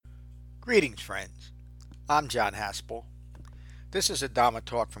Greetings, friends. I'm John Haspel. This is a Dhamma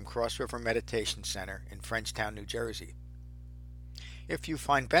talk from Cross River Meditation Center in Frenchtown, New Jersey. If you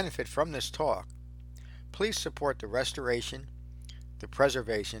find benefit from this talk, please support the restoration, the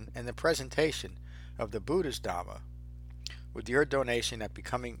preservation, and the presentation of the Buddha's Dhamma with your donation at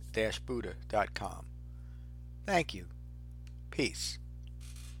becoming-buddha.com. Thank you. Peace.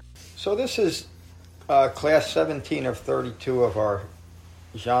 So this is class 17 of 32 of our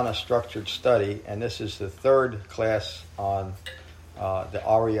jhana structured study, and this is the third class on the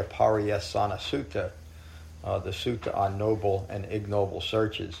Arya Pariyasana Sutta, the sutta on noble and ignoble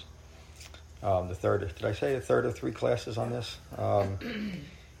searches. The third, did I say the third of three classes on this?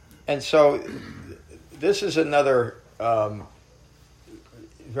 And so this is another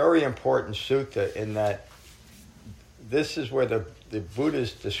very important sutta in that this is where the Buddha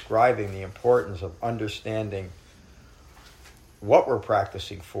is describing the importance of understanding what we're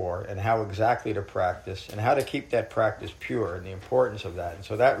practicing for and how exactly to practice and how to keep that practice pure and the importance of that. And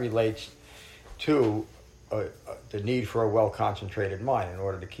so that relates to the need for a well-concentrated mind in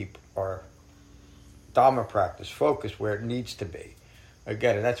order to keep our Dhamma practice focused where it needs to be.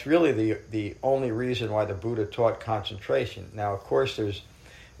 Again, and that's really the only reason why the Buddha taught concentration. Now, of course, there's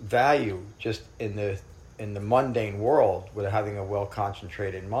value just in the mundane world with having a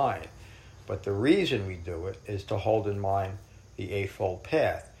well-concentrated mind. But the reason we do it is to hold in mind the Eightfold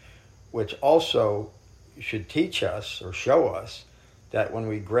Path, which also should teach us or show us that when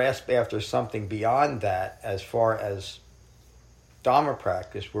we grasp after something beyond that, as far as Dhamma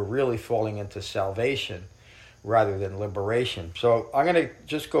practice, we're really falling into salvation rather than liberation. So I'm going to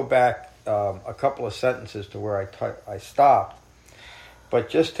just go back a couple of sentences to where I stopped, but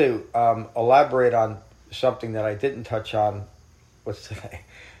just to elaborate on something that I didn't touch on, what's today?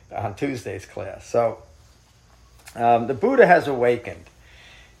 On Tuesday's class. So the Buddha has awakened,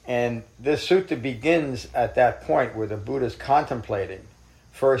 and this sutta begins at that point where the Buddha is contemplating,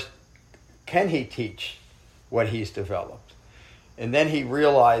 first, can he teach what he's developed? And then he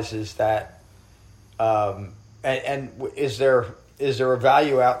realizes that, is there a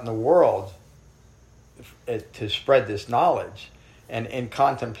value out in the world to spread this knowledge? And in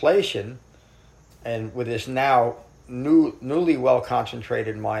contemplation, and with this now newly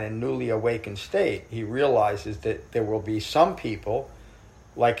well-concentrated mind and newly awakened state, he realizes that there will be some people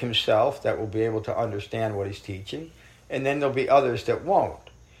like himself that will be able to understand what he's teaching, and then there'll be others that won't.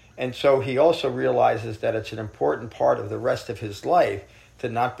 And so he also realizes that it's an important part of the rest of his life to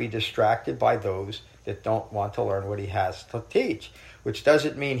not be distracted by those that don't want to learn what he has to teach, which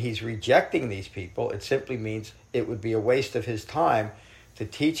doesn't mean he's rejecting these people. It simply means it would be a waste of his time to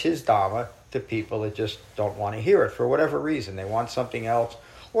teach his Dhamma to people that just don't want to hear it for whatever reason. They want something else,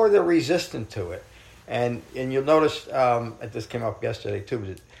 or they're resistant to it. And you'll notice, this came up yesterday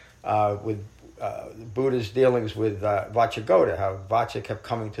too, with Buddha's dealings with Vacchagotta, how Vaccha kept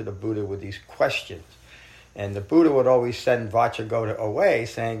coming to the Buddha with these questions. And the Buddha would always send Vacchagotta away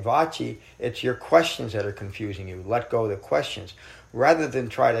saying, Vachi, it's your questions that are confusing you. Let go of the questions. Rather than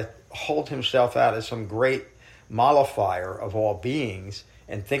try to hold himself out as some great mollifier of all beings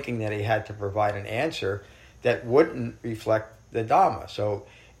and thinking that he had to provide an answer that wouldn't reflect the Dhamma. So,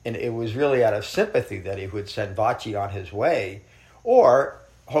 and it was really out of sympathy that he would send Vachi on his way, or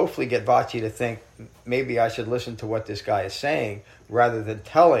hopefully get Vachi to think, maybe I should listen to what this guy is saying, rather than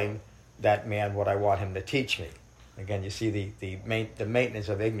telling that man what I want him to teach me. Again, you see the maintenance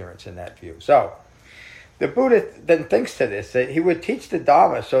of ignorance in that view. So, the Buddha then thinks to this, that he would teach the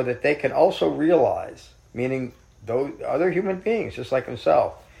Dhamma so that they can also realize, meaning those other human beings, just like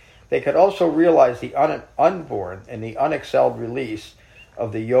himself, they could also realize the unborn and the unexcelled release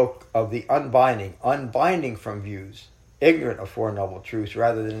of the yoke of the unbinding from views, ignorant of Four Noble Truths,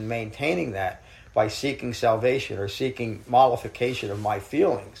 rather than maintaining that by seeking salvation or seeking mollification of my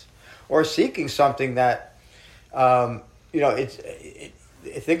feelings, or seeking something that,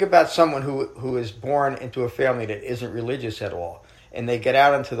 think about someone who is born into a family that isn't religious at all, and they get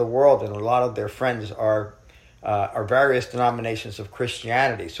out into the world, and a lot of their friends are various denominations of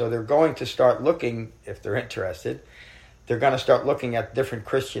Christianity. So they're going to start looking, if they're interested, they're going to start looking at different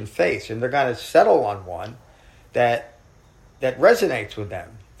Christian faiths, and they're going to settle on one that resonates with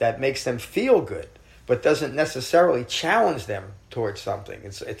them, that makes them feel good, but doesn't necessarily challenge them towards something.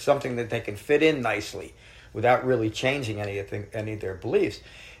 It's something that they can fit in nicely without really changing any of their beliefs.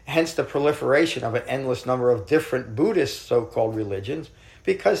 Hence the proliferation of an endless number of different Buddhist so-called religions,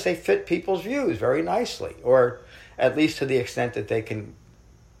 because they fit people's views very nicely, or at least to the extent that they can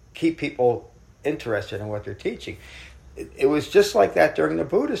keep people interested in what they're teaching. It was just like that during the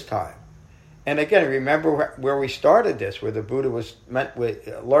Buddha's time. And again, remember where we started this, where the Buddha was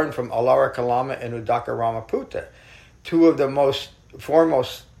learned from Alara Kalama and Udaka Ramaputta, two of the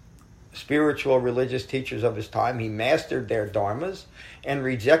foremost spiritual religious teachers of his time. He mastered their dharmas and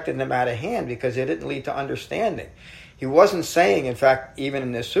rejected them out of hand because they didn't lead to understanding. He wasn't saying, in fact, even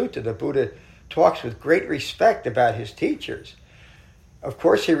in this sutta, the Buddha talks with great respect about his teachers. Of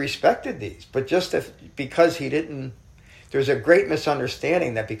course he respected these, but because he didn't, there's a great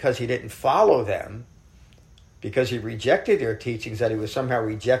misunderstanding that because he didn't follow them, because he rejected their teachings, that he was somehow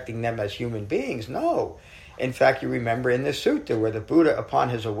rejecting them as human beings. No. In fact, you remember in the sutta where the Buddha, upon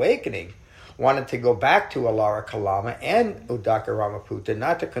his awakening, wanted to go back to Alara Kalama and Udaka Ramaputta,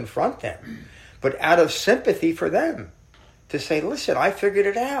 not to confront them, but out of sympathy for them, to say, listen, I figured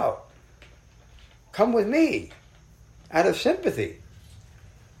it out. Come with me. Out of sympathy.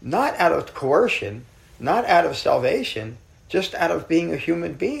 Not out of coercion, not out of salvation, just out of being a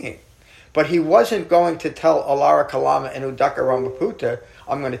human being. But he wasn't going to tell Alara Kalama and Udaka Ramaputta,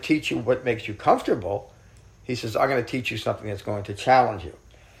 I'm going to teach you what makes you comfortable. He says, I'm going to teach you something that's going to challenge you.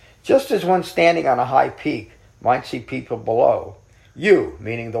 Just as one standing on a high peak might see people below, you,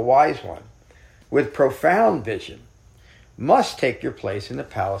 meaning the wise one, with profound vision, must take your place in the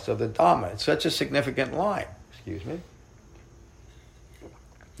palace of the Dhamma. It's such a significant line. Excuse me.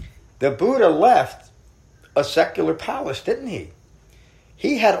 The Buddha left a secular palace, didn't he?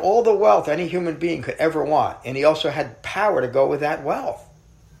 He had all the wealth any human being could ever want, and he also had power to go with that wealth.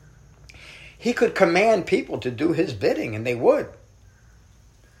 He could command people to do his bidding, and they would.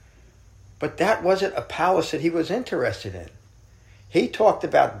 But that wasn't a palace that he was interested in. He talked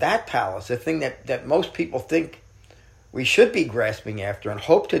about that palace, the thing that most people think we should be grasping after and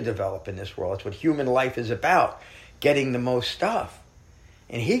hope to develop in this world. It's what human life is about, getting the most stuff.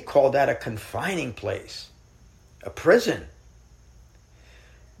 And he called that a confining place, a prison.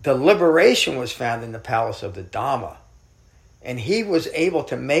 The liberation was found in the palace of the Dhamma. And he was able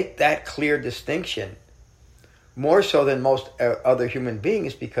to make that clear distinction more so than most other human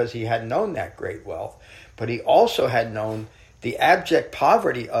beings because he had known that great wealth. But he also had known the abject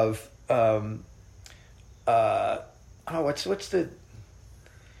poverty of, what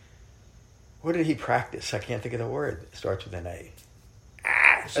did he practice? I can't think of the word. It starts with an A.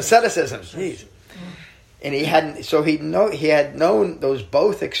 Asceticism. Jeez. And he had known those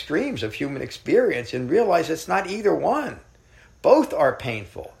both extremes of human experience and realized it's not either one. Both are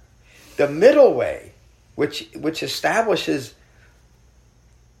painful. The middle way, which establishes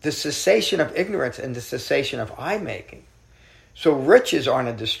the cessation of ignorance and the cessation of eye-making. So riches aren't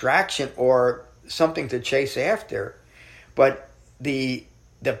a distraction or something to chase after, but the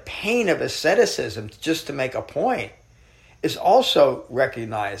pain of asceticism, just to make a point, is also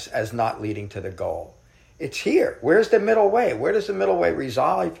recognized as not leading to the goal. It's here. Where's the middle way? Where does the middle way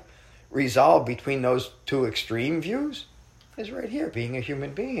resolve between those two extreme views? Is right here, being a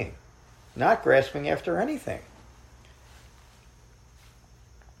human being, not grasping after anything.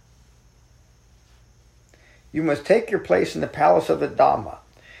 You must take your place in the palace of the Dhamma,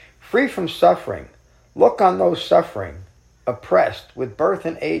 free from suffering. Look on those suffering, oppressed with birth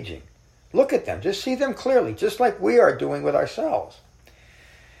and aging. Look at them, just see them clearly, just like we are doing with ourselves.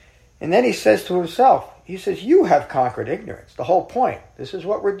 And then he says to himself, he says, you have conquered ignorance. The whole point, this is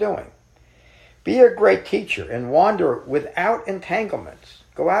what we're doing. Be a great teacher and wander without entanglements.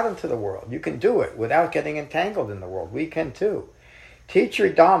 Go out into the world. You can do it without getting entangled in the world. We can too. Teach your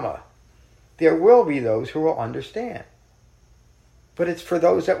Dhamma. There will be those who will understand. But it's for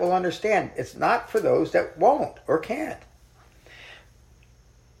those that will understand. It's not for those that won't or can't.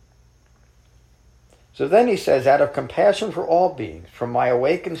 So then he says, out of compassion for all beings, from my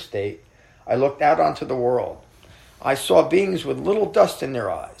awakened state, I looked out onto the world. I saw beings with little dust in their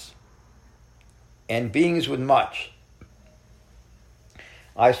eyes, and beings with much.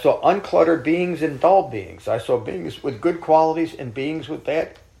 I saw uncluttered beings and dull beings. I saw beings with good qualities and beings with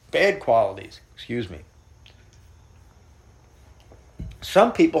bad qualities. Excuse me.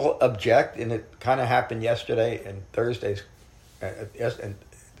 Some people object, and it kind of happened yesterday and Thursday's, and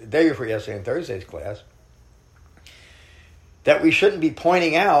the day before yesterday in Thursday's class, that we shouldn't be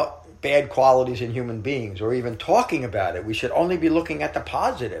pointing out bad qualities in human beings or even talking about it. We should only be looking at the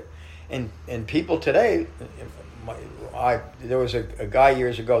positive. And people today, there was a guy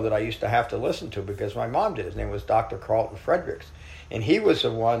years ago that I used to have to listen to because my mom did. His name was Dr. Carlton Fredericks. And he was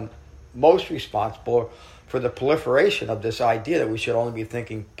the one most responsible for the proliferation of this idea that we should only be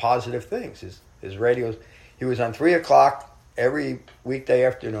thinking positive things. His radios, he was on 3 o'clock every weekday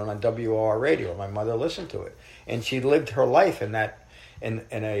afternoon on WOR radio. My mother listened to it. And she lived her life in that, in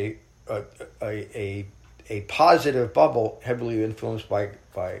a positive bubble heavily influenced by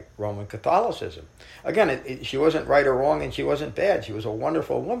Roman Catholicism. Again, she wasn't right or wrong, and she wasn't bad. She was a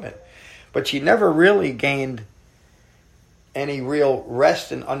wonderful woman. But she never really gained any real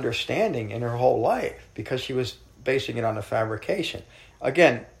rest and understanding in her whole life because she was basing it on a fabrication.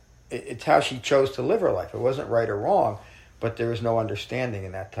 Again, it's how she chose to live her life. It wasn't right or wrong, but there was no understanding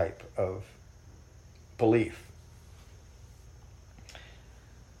in that type of belief.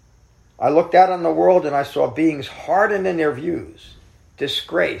 I looked out on the world and I saw beings hardened in their views,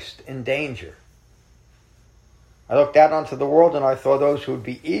 disgraced, in danger. I looked out onto the world and I saw those who would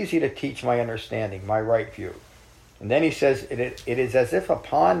be easy to teach my understanding, my right view. And then he says, it is as if a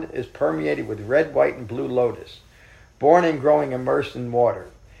pond is permeated with red, white, and blue lotus, born and growing immersed in water.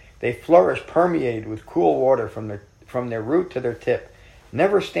 They flourish permeated with cool water from their root to their tip,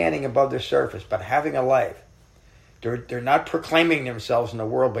 never standing above the surface, but having a life. They're not proclaiming themselves in the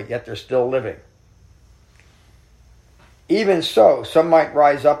world, but yet they're still living. Even so, some might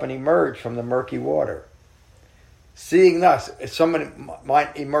rise up and emerge from the murky water. Seeing thus, someone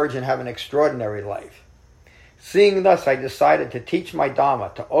might emerge and have an extraordinary life. Seeing thus, I decided to teach my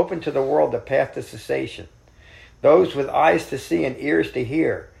Dhamma, to open to the world the path to cessation. Those with eyes to see and ears to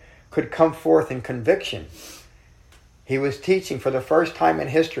hear could come forth in conviction. He was teaching, for the first time in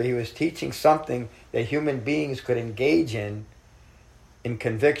history, he was teaching something that human beings could engage in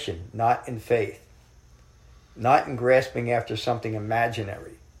conviction, not in faith. Not in grasping after something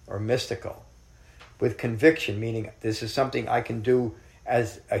imaginary or mystical. With conviction, meaning this is something I can do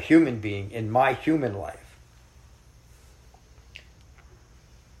as a human being in my human life.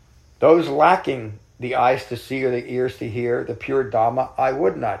 Those lacking the eyes to see or the ears to hear the pure Dhamma, I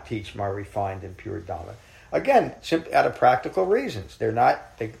would not teach my refined and pure Dhamma. Again, simply out of practical reasons. They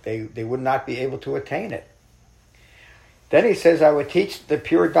would not be able to attain it. Then he says, I would teach the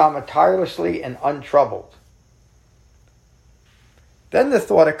pure Dhamma tirelessly and untroubled. Then the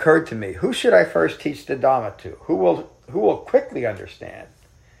thought occurred to me, who should I first teach the Dhamma to? Who will quickly understand?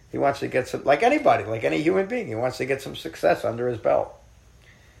 He wants to get some, like anybody, like any human being, he wants to get some success under his belt.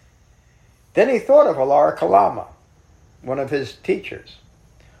 Then he thought of Alara Kalama, one of his teachers,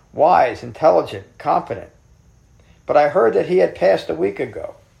 wise, intelligent, competent. But I heard that he had passed a week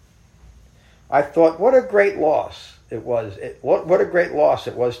ago. I thought, what a great loss it was. What a great loss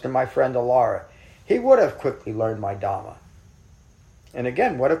it was to my friend Alara. He would have quickly learned my Dhamma. And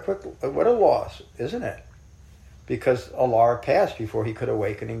again, what a loss, isn't it? Because Alara passed before he could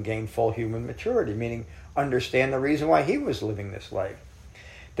awaken and gain full human maturity, meaning understand the reason why he was living this life.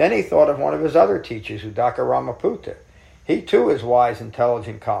 Then he thought of one of his other teachers, Udaka Ramaputta. He too is wise,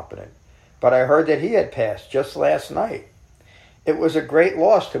 intelligent, competent. But I heard that he had passed just last night. It was a great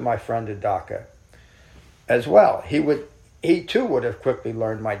loss to my friend Udaka as well. He too would have quickly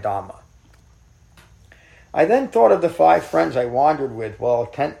learned my Dhamma. I then thought of the 5 friends I wandered with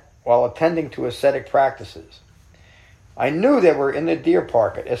while attending to ascetic practices. I knew they were in the deer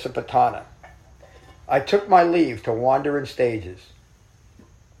park at Isipatana. I took my leave to wander in stages.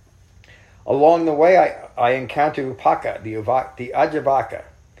 Along the way, I encountered Upaka, the Ajivaka.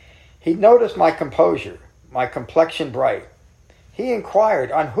 He noticed my composure, my complexion bright. He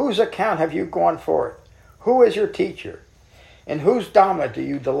inquired, on whose account have you gone forth? Who is your teacher? In whose Dhamma do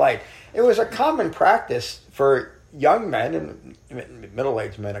you delight? It was a common practice for young men and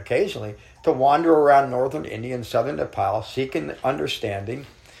middle-aged men occasionally to wander around northern India and southern Nepal seeking understanding.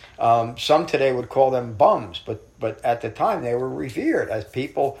 Some today would call them bums, but at the time they were revered as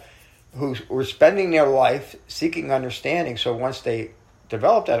people who were spending their life seeking understanding. So once they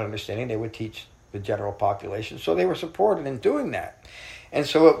developed that understanding, they would teach the general population. So they were supported in doing that. And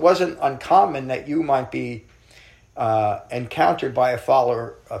so it wasn't uncommon that you might be encountered by a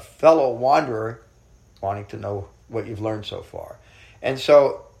fellow wanderer wanting to know what you've learned so far. And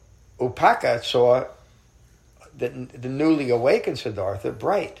so Upaka saw the newly awakened Siddhartha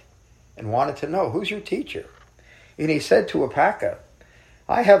bright and wanted to know, who's your teacher? And he said to Upaka,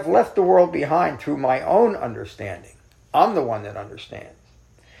 I have left the world behind through my own understanding. I'm the one that understands.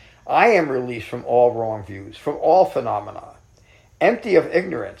 I am released from all wrong views, from all phenomena. Empty of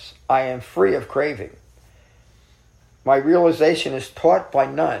ignorance, I am free of craving. My realization is taught by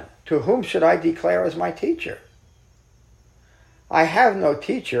none. To whom should I declare as my teacher? I have no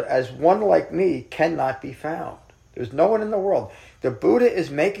teacher, as one like me cannot be found. There's no one in the world. The Buddha is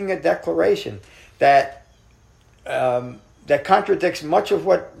making a declaration that contradicts much of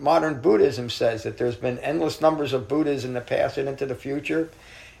what modern Buddhism says, that there's been endless numbers of Buddhas in the past and into the future.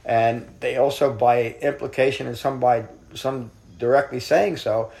 And they also, by implication and some directly saying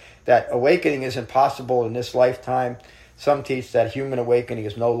so, that awakening isn't possible in this lifetime. Some teach that human awakening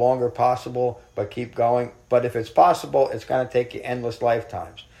is no longer possible, but keep going. But if it's possible, it's going to take you endless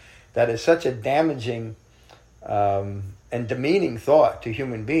lifetimes. That is such a damaging and demeaning thought to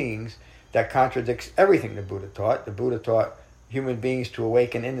human beings that contradicts everything the Buddha taught. The Buddha taught human beings to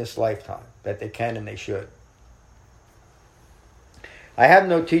awaken in this lifetime, that they can and they should. I have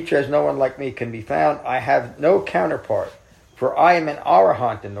no teacher, as no one like me can be found. I have no counterpart, for I am an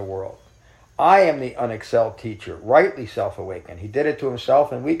arahant in the world. I am the unexcelled teacher, rightly self-awakened. He did it to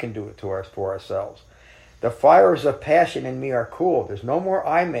himself, and we can do it for ourselves. The fires of passion in me are cooled. There's no more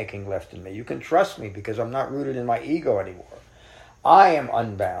I-making left in me. You can trust me because I'm not rooted in my ego anymore. I am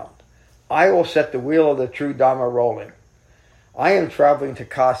unbound. I will set the wheel of the true Dhamma rolling. I am traveling to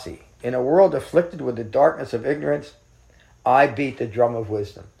Kasi. In a world afflicted with the darkness of ignorance, I beat the drum of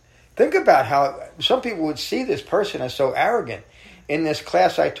wisdom. Think about how some people would see this person as so arrogant. In this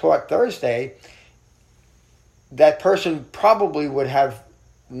class I taught Thursday, that person probably would have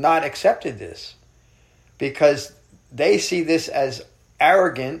not accepted this because they see this as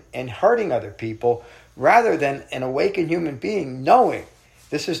arrogant and hurting other people rather than an awakened human being knowing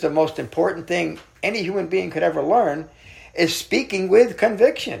this is the most important thing any human being could ever learn, is speaking with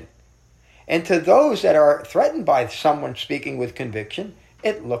conviction. And to those that are threatened by someone speaking with conviction,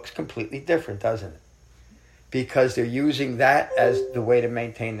 it looks completely different, doesn't it? Because they're using that as the way to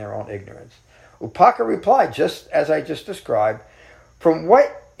maintain their own ignorance. Upaka replied, just as I just described, from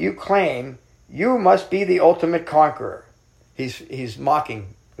what you claim, you must be the ultimate conqueror. He's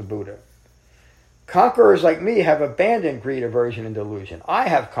mocking the Buddha. Conquerors like me have abandoned greed, aversion, and delusion. I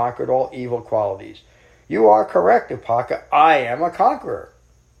have conquered all evil qualities. You are correct, Upaka. I am a conqueror.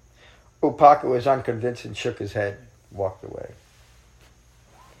 Upaka was unconvinced and shook his head, walked away.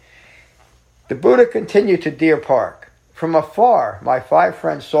 The Buddha continued to Deer Park. From afar, my 5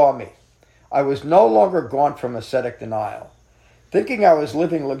 friends saw me. I was no longer gaunt from ascetic denial. Thinking I was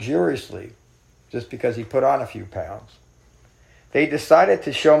living luxuriously, just because he put on a few pounds, they decided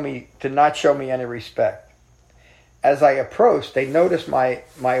to not show me any respect. As I approached, they noticed my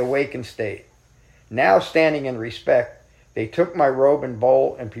awakened state. Now standing in respect, they took my robe and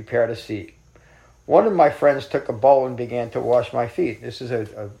bowl and prepared a seat. One of my friends took a bowl and began to wash my feet. This is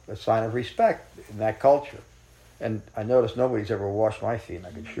a sign of respect in that culture. And I noticed nobody's ever washed my feet, and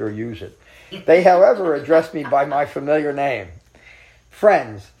I could sure use it. They, however, addressed me by my familiar name.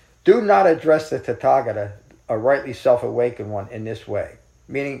 Friends, do not address the Tathagata, a rightly self-awakened one, in this way.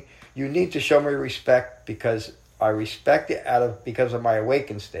 Meaning, you need to show me respect because I respect it because of my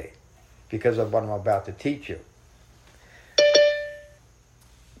awakened state, because of what I'm about to teach you.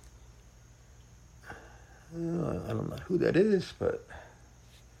 I don't know who that is, but...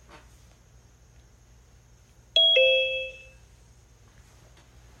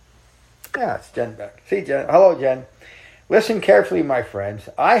 Yeah, it's Jen back. See, Jen. Hello, Jen. Listen carefully, my friends.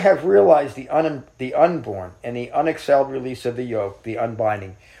 I have realized the unborn and the unexcelled release of the yoke, the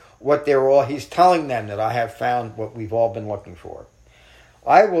unbinding. He's telling them that I have found what we've all been looking for.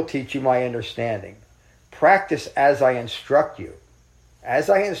 I will teach you my understanding. Practice as I instruct you. As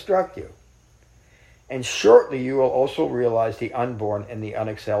I instruct you. And shortly you will also realize the unborn and the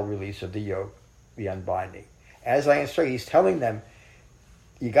unexcelled release of the yoke, the unbinding. As I instruct, he's telling them,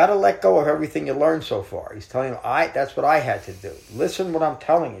 you got to let go of everything you learned so far. He's telling them, that's what I had to do. Listen to what I'm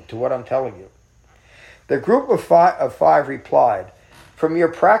telling you. The group of five replied, from your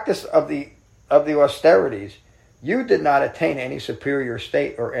practice of the austerities, you did not attain any superior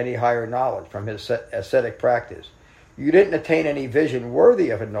state or any higher knowledge from his ascetic practice. You didn't attain any vision worthy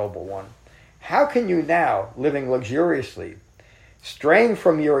of a noble one. How can you now, living luxuriously, straying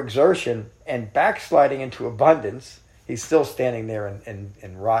from your exertion and backsliding into abundance? He's still standing there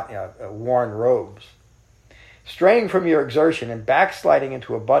in worn robes. Straying from your exertion and backsliding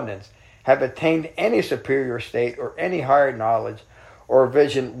into abundance, have attained any superior state or any higher knowledge or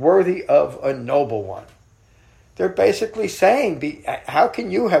vision worthy of a noble one. They're basically saying, how can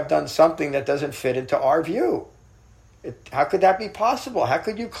you have done something that doesn't fit into our view? How could that be possible? How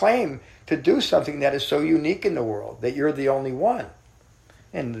could you claim to do something that is so unique in the world, that you're the only one?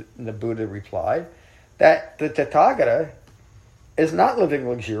 And the Buddha replied that the Tathagata is not living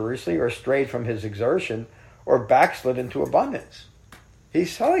luxuriously or strayed from his exertion or backslid into abundance.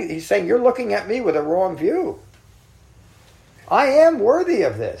 He's saying, you're looking at me with a wrong view. I am worthy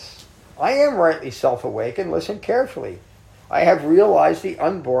of this. I am rightly self-awakened. Listen carefully. I have realized the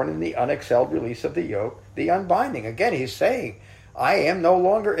unborn and the unexcelled release of the yoke, the unbinding. Again, he's saying, I am no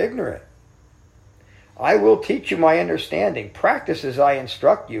longer ignorant. I will teach you my understanding. Practice as I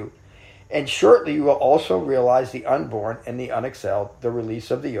instruct you, and shortly you will also realize the unborn and the unexcelled, the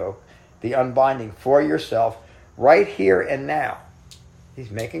release of the yoke, the unbinding for yourself, right here and now. He's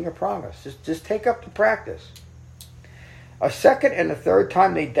making a promise. Just take up the practice. A second and a third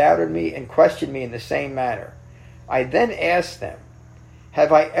time they doubted me and questioned me in the same manner. I then asked them,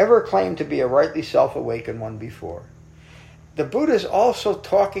 have I ever claimed to be a rightly self-awakened one before? The Buddha is also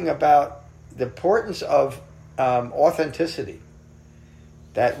talking about the importance of authenticity.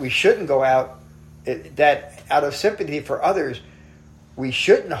 That we shouldn't go out, that out of sympathy for others, we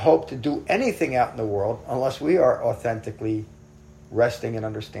shouldn't hope to do anything out in the world unless we are authentically resting and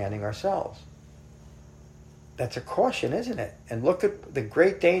understanding ourselves. That's a caution, isn't it? And look at the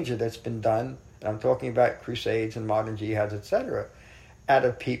great danger that's been done, and I'm talking about crusades and modern jihads, etc., out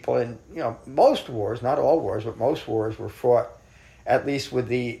of people. And, most wars, not all wars, but most wars were fought at least with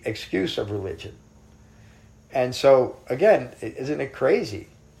the excuse of religion. And so, again, isn't it crazy?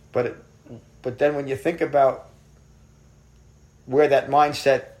 But then when you think about where that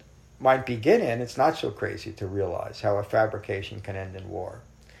mindset might begin in, it's not so crazy to realize how a fabrication can end in war.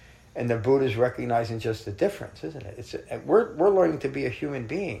 And the Buddha's recognizing just the difference, isn't it? We're learning to be a human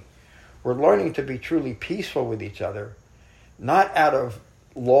being. We're learning to be truly peaceful with each other, not out of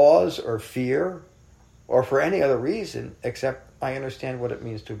laws or fear or for any other reason except I understand what it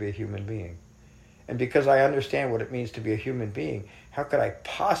means to be a human being. And because I understand what it means to be a human being, how could I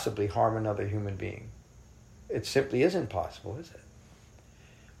possibly harm another human being? It simply isn't possible, is it?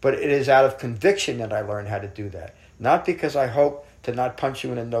 But it is out of conviction that I learn how to do that. Not because I hope to not punch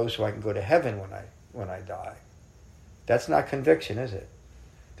you in the nose so I can go to heaven when I die. That's not conviction, is it?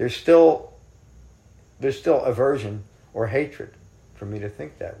 There's still aversion or hatred for me to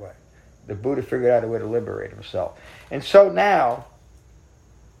think that way. The Buddha figured out a way to liberate himself. And so now,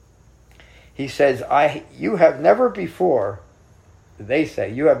 he says, you have never before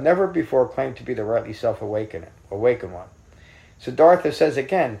claimed to be the rightly self-awakened one. Siddhartha says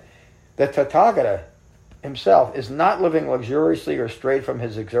again, the Tathagata himself is not living luxuriously or strayed from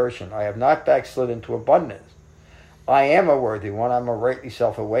his exertion. I have not backslid into abundance. I am a worthy one. I'm a rightly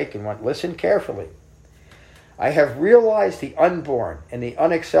self-awakened one. Listen carefully. I have realized the unborn and the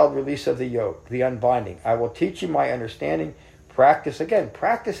unexcelled release of the yoke, the unbinding. I will teach you my understanding. Practice again.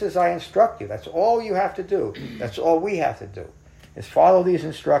 Practice as I instruct you. That's all you have to do. That's all we have to do, is follow these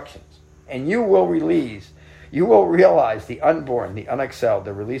instructions. And you will realize the unborn, the unexcelled,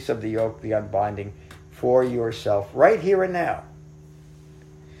 the release of the yoke, the unbinding for yourself, right here and now.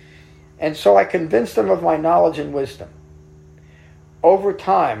 And so I convinced them of my knowledge and wisdom. Over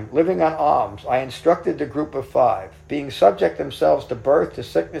time, living on alms, I instructed the group of 5, being subject themselves to birth, to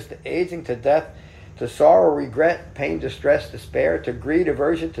sickness, to aging, to death, to sorrow, regret, pain, distress, despair, to greed,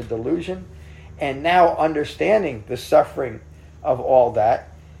 aversion, to delusion, and now understanding the suffering of all that,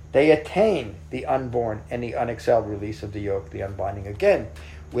 they attain the unborn and the unexcelled release of the yoke, the unbinding. Again,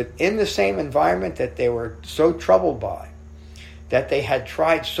 within the same environment that they were so troubled by, that they had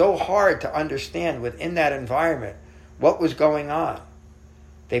tried so hard to understand within that environment what was going on.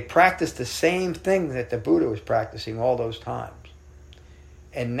 They practiced the same thing that the Buddha was practicing all those times.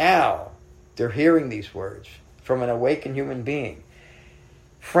 And now they're hearing these words from an awakened human being.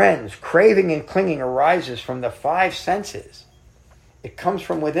 Friends, craving and clinging arises from the 5 senses. It comes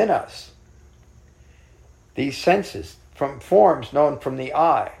from within us. These senses, from forms known from the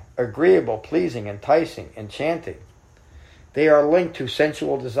eye, agreeable, pleasing, enticing, enchanting. They are linked to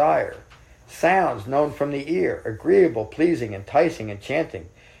sensual desire. Sounds known from the ear, agreeable, pleasing, enticing, enchanting.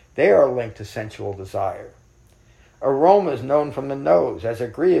 They are linked to sensual desire. Aromas known from the nose as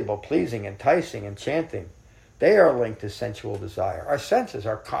agreeable, pleasing, enticing, enchanting. They are linked to sensual desire. Our senses,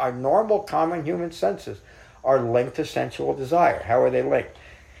 our normal, common human senses, are linked to sensual desire. How are they linked?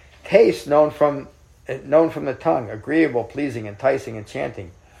 Taste known from the tongue, agreeable, pleasing, enticing,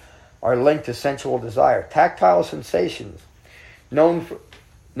 enchanting, are linked to sensual desire. Tactile sensations known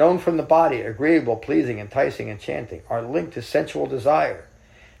from the body, agreeable, pleasing, enticing, enchanting, are linked to sensual desire.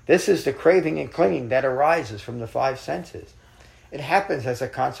 This is the craving and clinging that arises from the 5 senses. It happens as a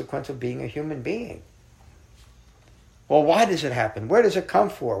consequence of being a human being. Well, why does it happen? Where does it come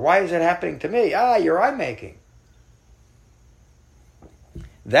from? Why is it happening to me? You're eye-making.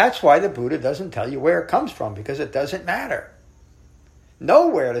 That's why the Buddha doesn't tell you where it comes from, because it doesn't matter.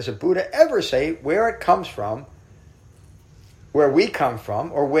 Nowhere does a Buddha ever say where it comes from, where we come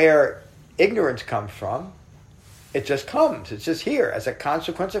from, or where ignorance comes from. It just comes. It's just here. As a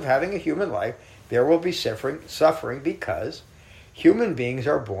consequence of having a human life, there will be suffering because human beings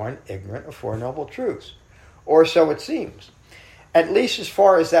are born ignorant of Four Noble Truths. Or so it seems. At least as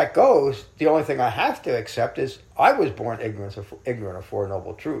far as that goes, the only thing I have to accept is I was born ignorant of Four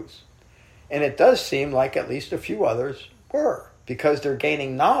Noble Truths. And it does seem like at least a few others were, because they're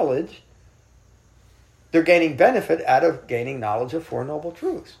gaining knowledge They're gaining benefit out of gaining knowledge of Four Noble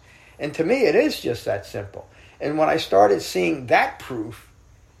Truths. And to me, it is just that simple. And when I started seeing that proof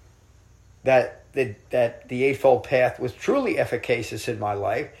that the Eightfold Path was truly efficacious in my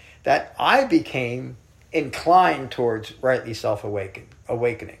life, that I became inclined towards rightly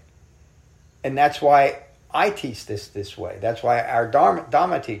self-awakening. And that's why I teach this way. That's why our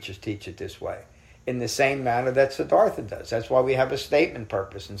Dharma teachers teach it this way, in the same manner that Siddhartha does. That's why we have a statement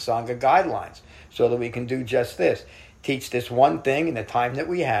purpose and Sangha guidelines, so that we can do just this. Teach this one thing in the time that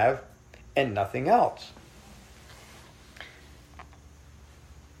we have, and nothing else.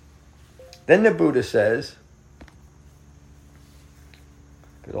 Then the Buddha says,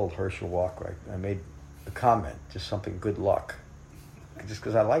 good old Herschel Walker, I made a comment, just something good luck, just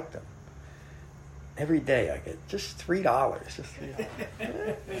because I like them. Every day I get just $3, just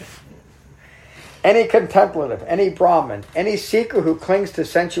 $3. Any contemplative, any Brahmin, any seeker who clings to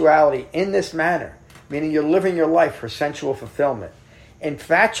sensuality in this manner, meaning you're living your life for sensual fulfillment,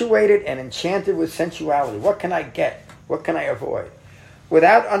 infatuated and enchanted with sensuality. What can I get? What can I avoid?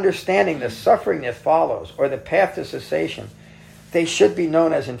 Without understanding the suffering that follows or the path to cessation, they should be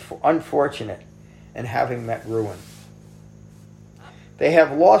known as unfortunate and having met ruin. They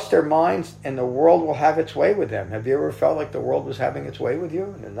have lost their minds and the world will have its way with them. Have you ever felt like the world was having its way with you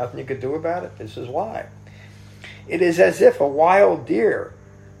and there's nothing you could do about it? This is why. It is as if a wild deer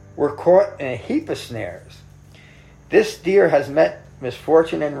were caught in a heap of snares. This deer has met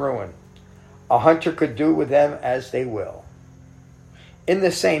misfortune and ruin. A hunter could do with them as they will. In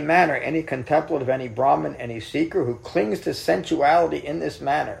the same manner, any contemplative, any Brahmin, any seeker who clings to sensuality in this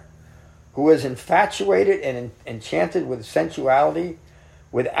manner, who is infatuated and enchanted with sensuality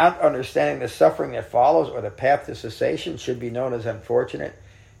without understanding the suffering that follows or the path to cessation, should be known as unfortunate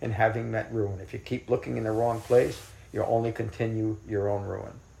and having met ruin. If you keep looking in the wrong place, you'll only continue your own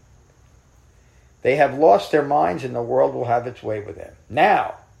ruin. They have lost their minds and the world will have its way with them.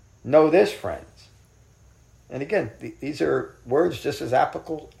 Now, know this, friends. And again, these are words just as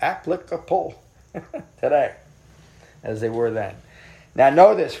applicable today as they were then. Now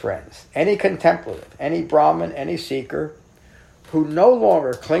know this, friends. Any contemplative, any Brahmin, any seeker who no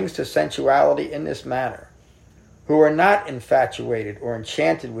longer clings to sensuality in this manner, who are not infatuated or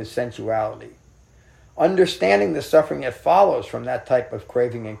enchanted with sensuality, understanding the suffering that follows from that type of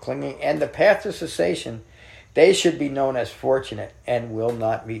craving and clinging and the path to cessation, they should be known as fortunate and will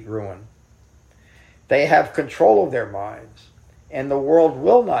not meet ruin. They have control of their minds, and the world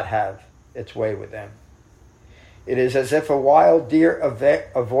will not have its way with them. It is as if a wild deer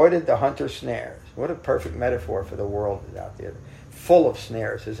avoided the hunter's snares. What a perfect metaphor for the world out there. Full of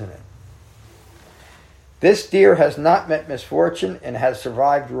snares, isn't it? This deer has not met misfortune and has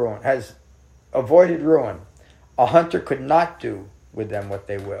survived ruin, has avoided ruin. A hunter could not do with them what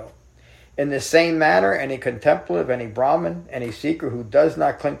they will. In the same manner, any contemplative, any Brahmin, any seeker who does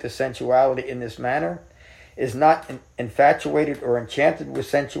not cling to sensuality in this manner, is not infatuated or enchanted with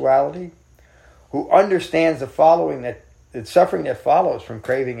sensuality, who understands the suffering that follows from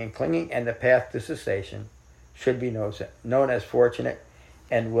craving and clinging and the path to cessation, should be known as fortunate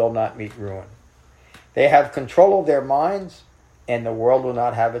and will not meet ruin. They have control of their minds, and the world will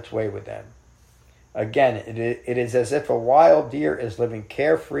not have its way with them. Again, it is as if a wild deer is living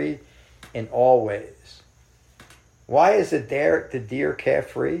carefree in all ways. Why is the deer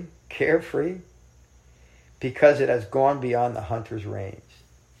carefree? Because it has gone beyond the hunter's range.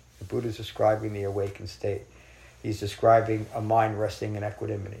 The Buddha is describing the awakened state. He's describing a mind resting in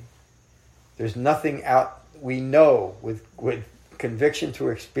equanimity. There's nothing out. We know with conviction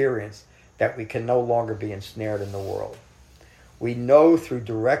through experience that we can no longer be ensnared in the world. We know through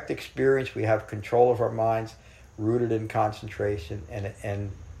direct experience we have control of our minds, rooted in concentration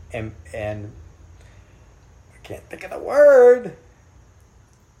and I can't think of the word,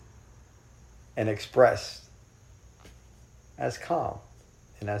 and expressed as calm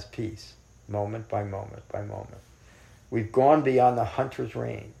and as peace, moment by moment by moment. We've gone beyond the hunter's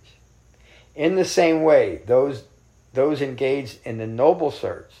range. In the same way, those engaged in the noble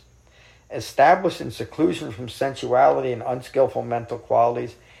search, established in seclusion from sensuality and unskillful mental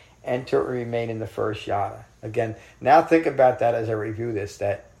qualities, enter and remain in the first jhana. Again, now think about that as I review this,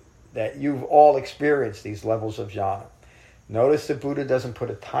 that you've all experienced these levels of jhana. Notice the Buddha doesn't put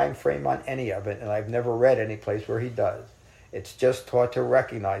a time frame on any of it, and I've never read any place where he does. It's just taught to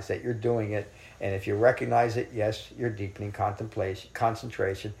recognize that you're doing it, and if you recognize it, yes, you're deepening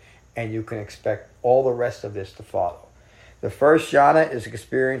concentration, and you can expect all the rest of this to follow. The first jhana is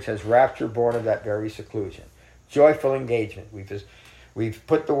experience as rapture born of that very seclusion. Joyful engagement. We've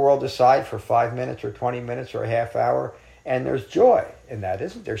put the world aside for 5 minutes or 20 minutes or a half hour, and there's joy in that,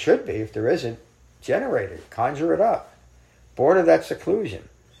 isn't there? Should be. If there isn't, generate it, conjure it up. Born of that seclusion.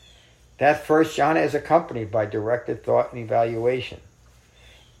 That first jhana is accompanied by directed thought and evaluation.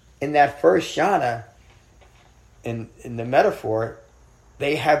 In that first jhana, in the metaphor,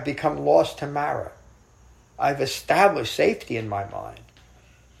 they have become lost to Mara. I've established safety in my mind.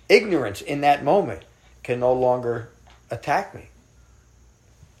 Ignorance in that moment can no longer attack me.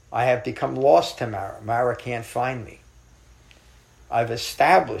 I have become lost to Mara. Mara can't find me. I've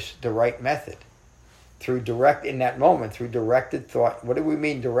established the right method in that moment, through directed thought. What do we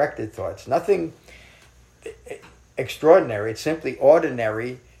mean directed thought? It's nothing extraordinary. It's simply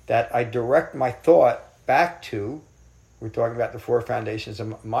ordinary that I direct my thought back to, we're talking about the 4 foundations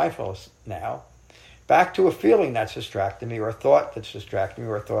of mindfulness now, back to a feeling that's distracting me, or a thought that's distracting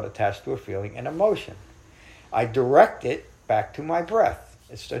me, or a thought attached to a feeling and emotion. I direct it back to my breath.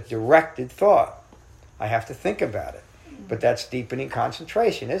 It's a directed thought. I have to think about it. But that's deepening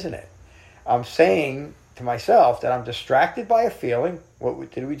concentration, isn't it? I'm saying to myself that I'm distracted by a feeling.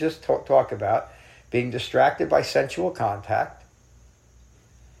 What did we just talk about? Being distracted by sensual contact.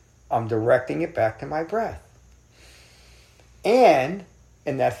 I'm directing it back to my breath. And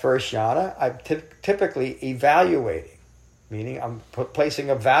in that first jhana, I'm typically evaluating, meaning I'm placing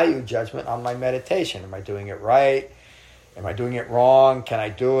a value judgment on my meditation. Am I doing it right? Am I doing it wrong? Can I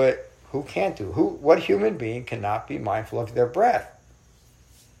do it? Who can't do? What human being cannot be mindful of their breath?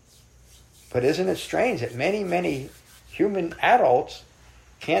 But isn't it strange that many, many human adults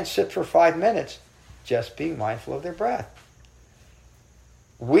can't sit for 5 minutes just being mindful of their breath?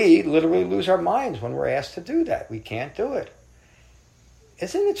 We literally lose our minds when we're asked to do that. We can't do it.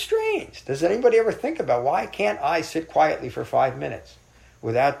 Isn't it strange? Does anybody ever think about, why can't I sit quietly for 5 minutes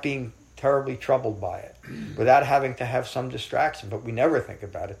without being terribly troubled by it, without having to have some distraction? But we never think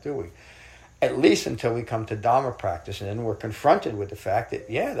about it, do we? At least until we come to Dhamma practice, and then we're confronted with the fact that,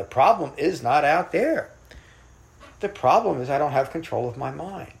 the problem is not out there. The problem is I don't have control of my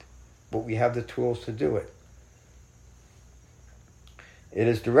mind, but we have the tools to do it. It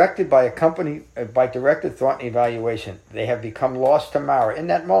is directed by directed thought and evaluation. They have become lost to Mara in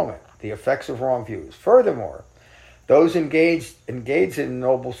that moment, the effects of wrong views. Furthermore, those engaged in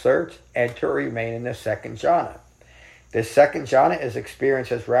noble search enter or remain in the second jhana. This second jhana is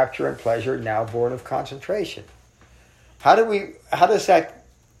experienced as rapture and pleasure, now born of concentration. How does that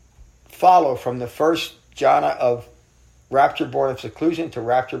follow from the first jhana of rapture born of seclusion to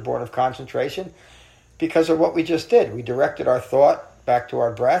rapture born of concentration? Because of what we just did. We directed our thought back to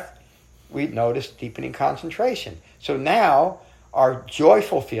our breath. We noticed deepening concentration. So now our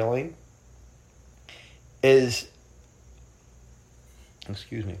joyful feeling is,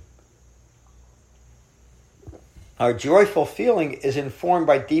 our joyful feeling is informed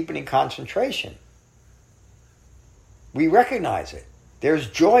by deepening concentration. We recognize it. There's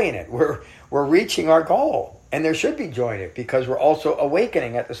joy in it. We're reaching our goal. And there should be joy in it because we're also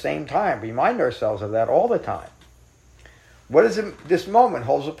awakening at the same time. Remind ourselves of that all the time. What is it? This moment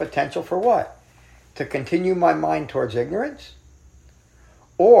holds a potential for what? To continue my mind towards ignorance?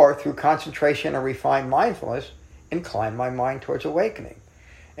 Or through concentration and refined mindfulness, incline my mind towards awakening?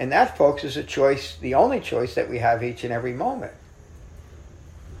 And that, folks, is a choice, the only choice that we have each and every moment.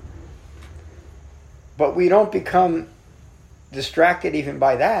 But we don't become distracted even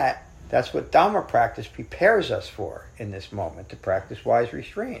by that. That's what Dhamma practice prepares us for in this moment, to practice wise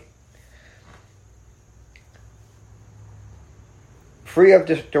restraint. Free of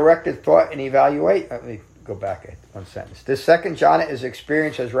directed thought and evaluate. Let me go back one sentence. This second jhana is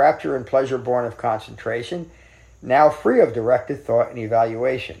experienced as rapture and pleasure born of concentration, now free of directed thought and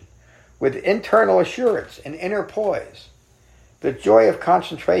evaluation, with internal assurance and inner poise. The joy of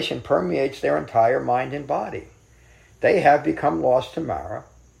concentration permeates their entire mind and body. They have become lost to Mara,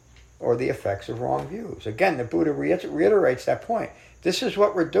 or the effects of wrong views. Again, the Buddha reiterates that point. This is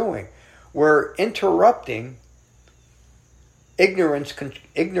what we're doing. We're interrupting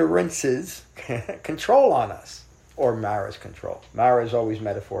ignorance's control on us, or Mara's control. Mara is always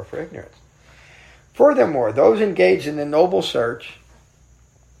metaphor for ignorance. Furthermore, those engaged in the noble search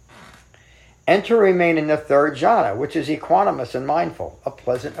enter or remain in the third jhana, which is equanimous and mindful, a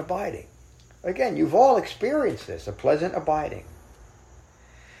pleasant abiding. Again, you've all experienced this, a pleasant abiding.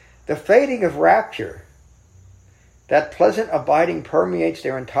 The fading of rapture, that pleasant abiding permeates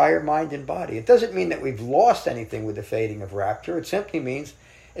their entire mind and body. It doesn't mean that we've lost anything with the fading of rapture. It simply means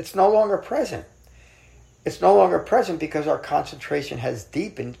it's no longer present. It's no longer present because our concentration has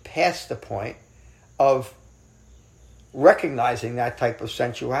deepened past the point of recognizing that type of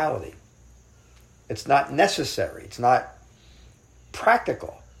sensuality. It's not necessary. It's not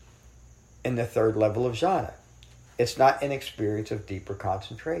practical in the third level of jhana. It's not an experience of deeper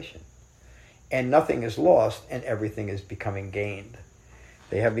concentration. and nothing is lost, and everything is becoming gained.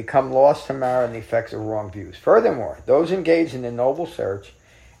 They have become lost to Mara and the effects of wrong views. Furthermore, those engaged in the noble search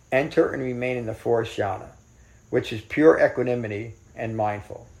enter and remain in the fourth jhana, which is pure equanimity and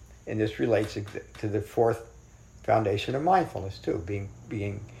mindful. And this relates to the fourth foundation of mindfulness too,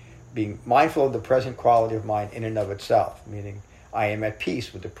 being mindful of the present quality of mind in and of itself, meaning I am at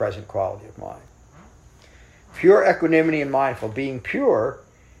peace with the present quality of mind. Pure equanimity and mindful, being pure,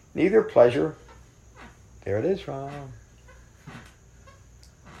 neither pleasure, there it is, Ron.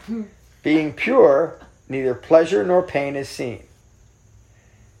 Being pure, neither pleasure nor pain is seen.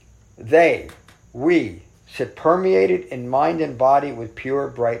 We sit permeated in mind and body with pure,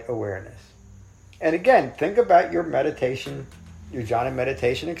 bright awareness. And again, think about your meditation, your jhana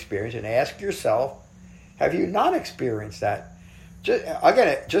meditation experience, and ask yourself, have you not experienced that?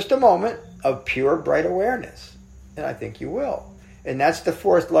 Just a moment of pure, bright awareness. And I think you will. And that's the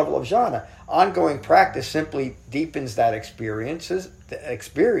fourth level of jhana. Ongoing practice simply deepens that experience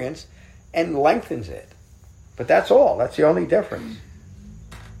and lengthens it. But that's all. That's the only difference.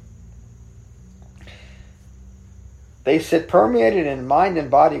 They sit permeated in mind and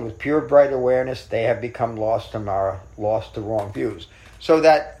body with pure, bright awareness. They have become lost to Mara, lost to wrong views. So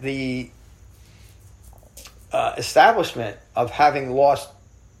that the establishment of having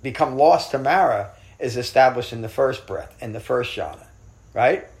become lost to Mara is established in the first breath, in the first jhana,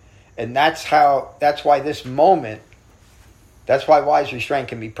 right? And that's why this moment, that's why wise restraint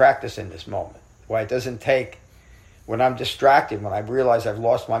can be practiced in this moment. Why it doesn't take, when I'm distracted, when I realize I've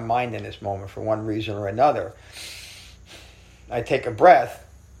lost my mind in this moment for one reason or another, I take a breath,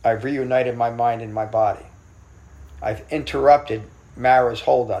 I've reunited my mind and my body. I've interrupted Mara's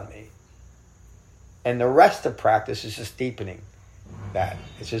hold on me. And the rest of practice is just deepening that.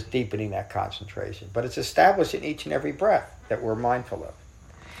 It's just deepening that concentration. But it's established in each and every breath that we're mindful of.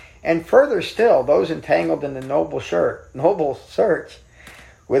 And further still, those entangled in the noble search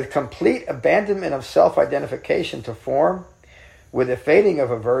with complete abandonment of self-identification to form, with a fading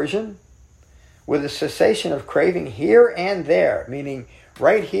of aversion, with a cessation of craving here and there, meaning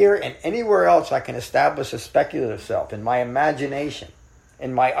right here and anywhere else I can establish a speculative self in my imagination,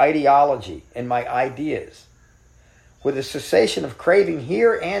 in my ideology, in my ideas. With a cessation of craving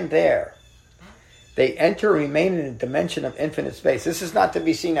here and there, they enter and remain in a dimension of infinite space. This is not to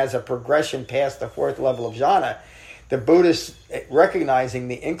be seen as a progression past the fourth level of jhana. The Buddhists recognizing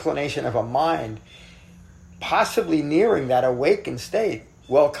the inclination of a mind possibly nearing that awakened state,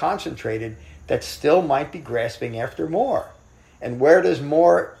 well concentrated, that still might be grasping after more. And where does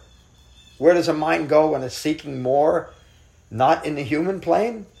a mind go when it's seeking more, not in the human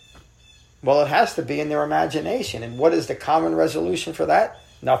plane? Well, it has to be in their imagination. And what is the common resolution for that?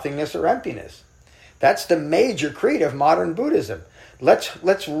 Nothingness or emptiness. That's the major creed of modern Buddhism.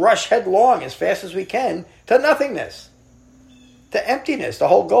 Let's rush headlong as fast as we can to nothingness, to emptiness. The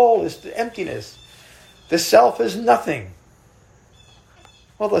whole goal is to emptiness. The self is nothing.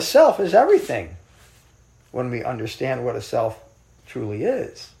 Well, the self is everything when we understand what a self truly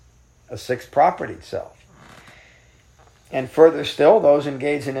is, a six-propertied self. And further still, those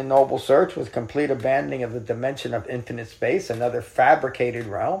engaged in a noble search with complete abandoning of the dimension of infinite space, another fabricated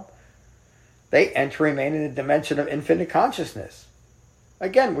realm, they enter and remain in the dimension of infinite consciousness.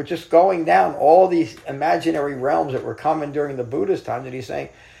 Again, we're just going down all these imaginary realms that were common during the Buddha's time that he's saying,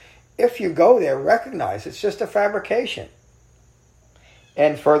 if you go there, recognize it's just a fabrication.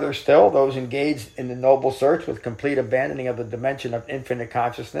 And further still, those engaged in the noble search with complete abandoning of the dimension of infinite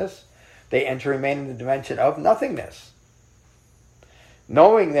consciousness, they enter and remain in the dimension of nothingness.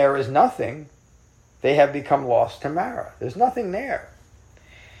 Knowing there is nothing, they have become lost to Mara. There's nothing there.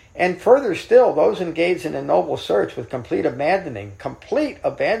 And further still, those engaged in a noble search with complete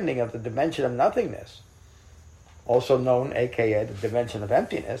abandoning of the dimension of nothingness, also known, aka the dimension of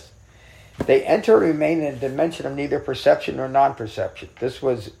emptiness, they enter and remain in a dimension of neither perception nor non-perception. This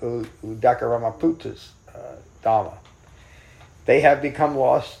was Udakaramaputta's Dhamma. They have become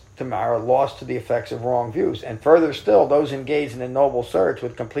lost to Mara, lost to the effects of wrong views. And further still, those engaged in a noble search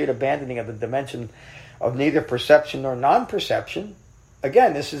with complete abandoning of the dimension of neither perception nor non-perception.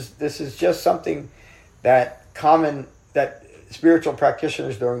 Again, this is just something that spiritual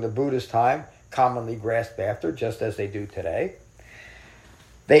practitioners during the Buddha's time commonly grasped after, just as they do today.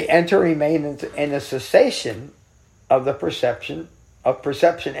 They enter and remain in a cessation of the perception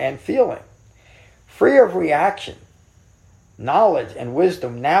and feeling, free of reaction. Knowledge and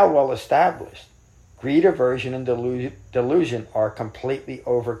wisdom now well established, greed, aversion, and delusion are completely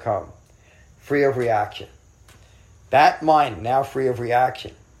overcome, free of reaction. That mind now free of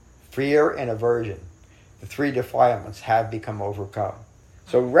reaction, fear and aversion, the three defilements have become overcome.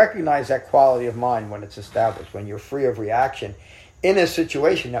 So recognize that quality of mind when it's established, when you're free of reaction in a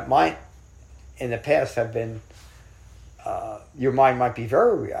situation that might, in the past, have been, your mind might be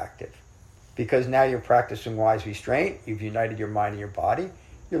very reactive. Because now you're practicing wise restraint, you've united your mind and your body,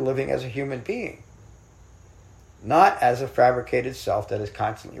 you're living as a human being. Not as a fabricated self that is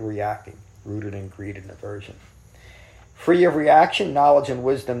constantly reacting, rooted in greed and aversion. Free of reaction, knowledge and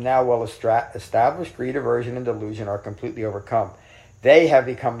wisdom now well established, greed, aversion, and delusion are completely overcome. They have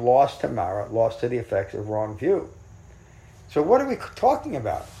become lost to Mara, lost to the effects of wrong view. So what are we talking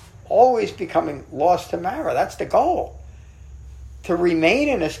about? Always becoming lost to Mara. That's the goal. To remain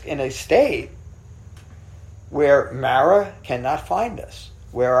in a state where Mara cannot find us,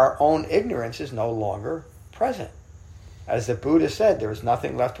 where our own ignorance is no longer present. As the Buddha said, there is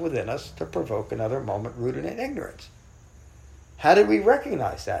nothing left within us to provoke another moment rooted in ignorance. How did we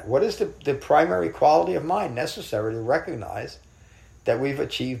recognize that? What is the primary quality of mind necessary to recognize that we've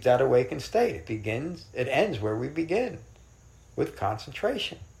achieved that awakened state? It ends where we begin, with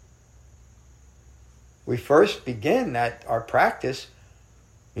concentration. We first begin our practice.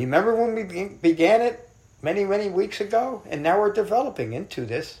 Remember when we began it many, many weeks ago? And now we're developing into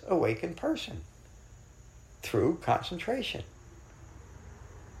this awakened person through concentration,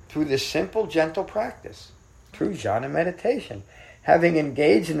 through this simple, gentle practice, through jhana meditation. Having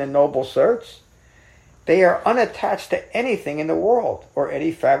engaged in the noble search, they are unattached to anything in the world or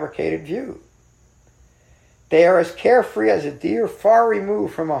any fabricated view. They are as carefree as a deer far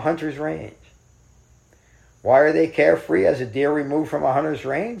removed from a hunter's range. Why are they carefree as a deer removed from a hunter's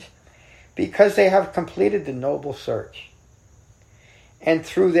range? Because they have completed the noble search. And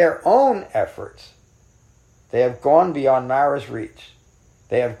through their own efforts, they have gone beyond Mara's reach.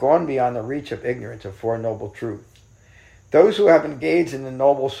 They have gone beyond the reach of ignorance of Four Noble Truths. Those who have engaged in the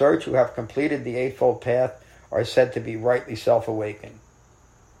noble search, who have completed the Eightfold Path, are said to be rightly self-awakened.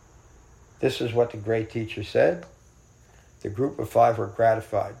 This is what the great teacher said. The group of five were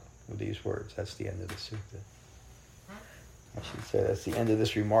gratified with these words. That's the end of the sutta. I should say that's the end of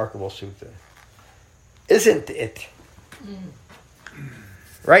this remarkable sutta. Isn't it?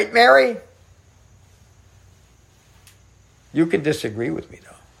 Right, Mary? You can disagree with me, though.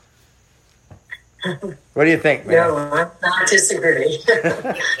 What do you think, Mary? No, I'm not disagree.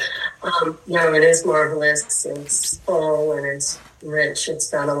 No, it is marvelous. It's full and it's rich.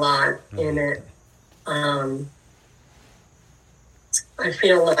 It's got a lot in it. I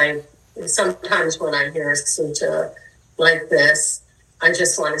feel like sometimes when I hear a sutta like this, I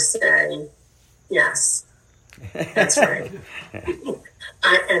just want to say, yes, that's right.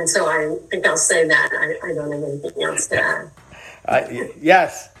 And so I think I'll say that. I don't have anything else to add.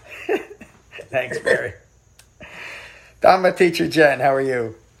 Yes. Thanks, Mary. Dhamma teacher Jen, how are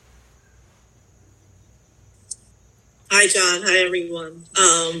you? Hi, John. Hi, everyone.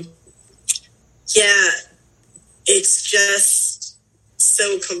 Yeah, it's just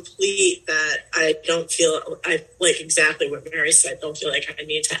so complete that I don't feel, I like exactly what Mary said, don't feel like I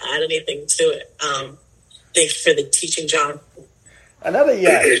need to add anything to it. Thank you for the teaching, John. Another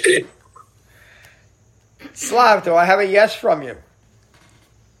yes. Slav, do I have a yes from you?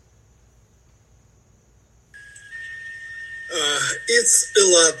 It's a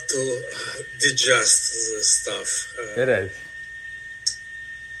lot to digest the stuff. It is.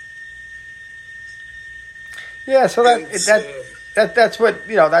 Yeah, so that's what,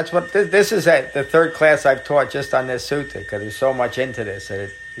 that's what this is the third class I've taught just on this sutta, because there's so much into this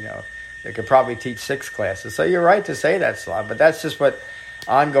that they could probably teach 6 classes. So you're right to say that, Slav, but that's just what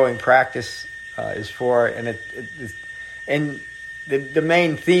ongoing practice is for, and the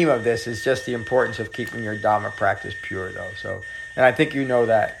main theme of this is just the importance of keeping your Dhamma practice pure, though. So, and I think you know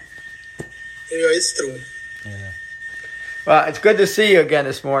that. Yeah, it's true. Yeah. Well, it's good to see you again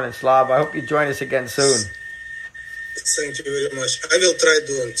this morning, Slav. I hope you join us again soon. Thank you very much. I will try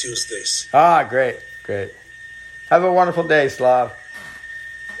to on Tuesdays. Ah, great. Have a wonderful day, Slav.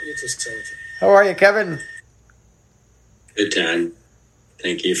 You too, thank you. How are you, Kevin? Good, John.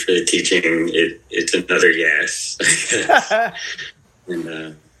 Thank you for the teaching. It's another yes.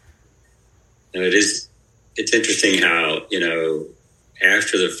 And it's interesting how,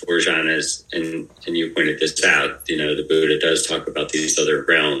 after the 4 jhanas, and you pointed this out, the Buddha does talk about these other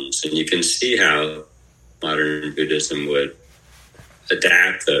realms, and you can see how modern Buddhism would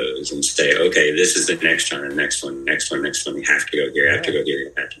adapt those and say, okay, this is the next jhana, next one, you have to go here, you have to go here,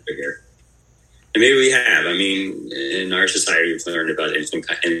 you have to go here. And maybe we have. I mean, in our society, we've learned about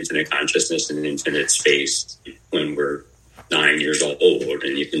infinite consciousness and infinite space when we're 9 years old,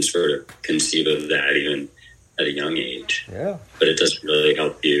 and you can sort of conceive of that even at a young age. Yeah. But it doesn't really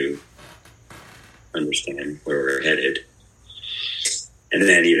help you understand where we're headed. And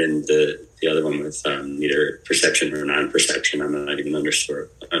then even the other one with either perception or non-perception, I'm not even unsure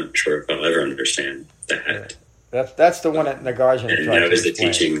if I'll ever understand that. Yeah. That's the one that Nagarjuna and tried that to was the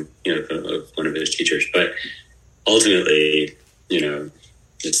explain. teaching, of one of his teachers. But ultimately,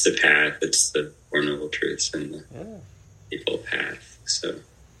 it's the path, it's the Four Noble Truths and the people path. So,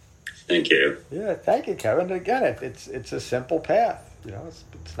 thank you. Yeah, thank you, Kevin. Again, it's a simple path.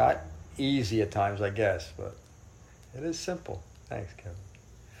 It's not easy at times, I guess, but it is simple. Thanks, Kevin.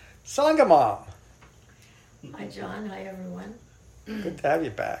 Sangamam. Hi, John. Hi, everyone. Good to have you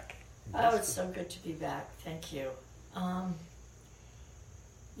back. Oh, it's so good to be back. Thank you.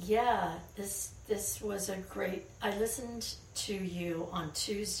 This was a great. I listened to you on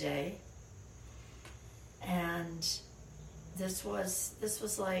Tuesday, and this was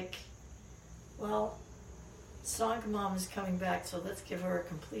like, well, Sangamam is coming back, so let's give her a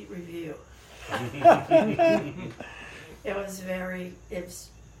complete review.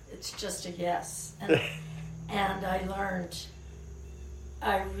 It's just a yes. And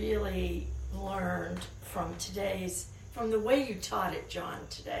I really learned from the way you taught it, John,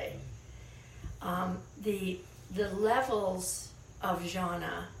 today. The levels of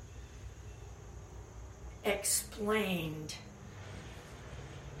jhana explained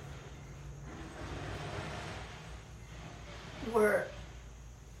were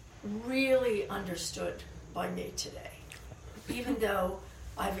really understood by me today, even though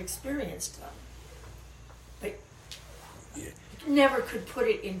I've experienced them, but never could put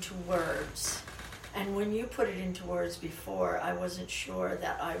it into words. And when you put it into words before, I wasn't sure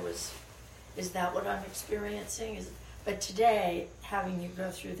that is that what I'm experiencing? But today, having you go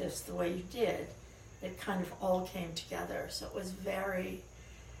through this the way you did, it kind of all came together. So it was very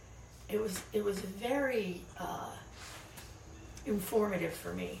informative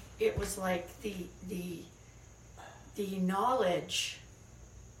for me. It was like the knowledge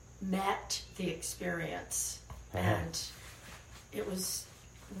met the experience, and it was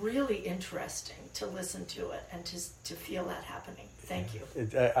really interesting to listen to it and to feel that happening. Thank you.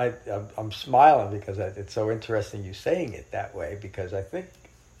 I'm smiling because it's so interesting you saying it that way, because I think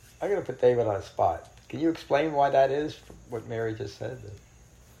I'm going to put David on a spot. Can you explain why that is, what Mary just said?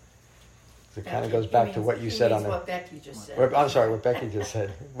 It kind of goes back to what you said on what Becky just said. I'm sorry, what Becky just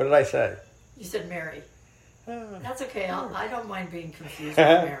said. What did I say? You said Mary. That's okay. I don't mind being confused with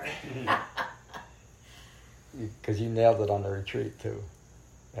Mary. Because you nailed it on the retreat too.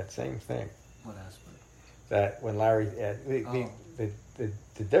 That same thing. What aspect? That when Larry,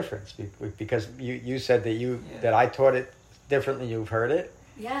 the difference, because you said that I taught it differently. You've heard it.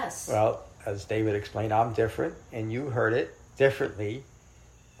 Yes. Well, as David explained, I'm different, and you heard it differently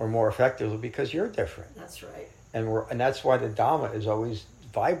or more effectively because you're different. That's right. And that's why the Dhamma is always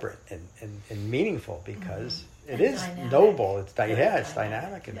vibrant and meaningful, because it is dynamic. noble. It's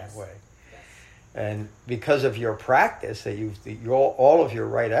dynamic in that way. Yes. And because of your practice, all of your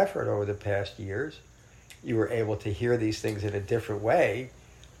right effort over the past years, you were able to hear these things in a different way.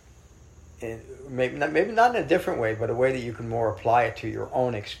 And maybe not in a different way, but a way that you can more apply it to your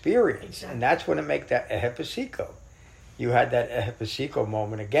own experience. Exactly. And that's when it makes that ehepasiko. You had that ehepasiko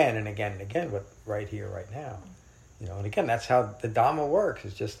moment again and again and again, but right here, right now. And again, that's how the Dhamma works.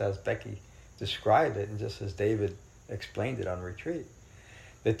 It's just as Becky described it and just as David explained it on retreat.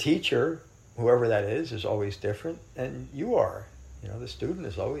 The teacher, whoever that is always different, and you are. The student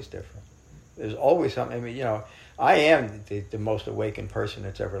is always different. There's always something. I mean, I am the most awakened person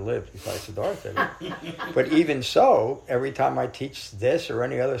that's ever lived, besides Siddhartha. But even so, every time I teach this or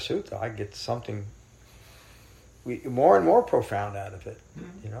any other sutta, I get something more and more profound out of it.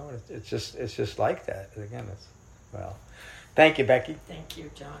 It's just like that. Again, thank you, Becky. Thank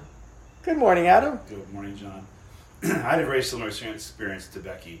you, John. Good morning, Adam. Good morning, John. I had a very similar experience to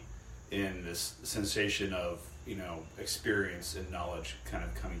Becky in this sensation of, experience and knowledge kind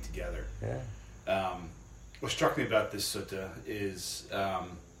of coming together. Yeah. What struck me about this sutta is,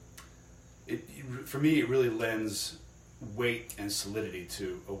 for me, it really lends weight and solidity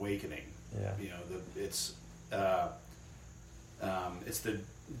to awakening. Yeah. It's the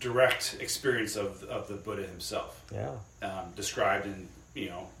direct experience of the Buddha himself. Yeah. Described in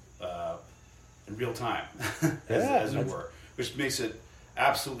real time, as it were, which makes it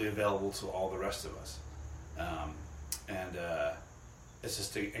absolutely available to all the rest of us. And it's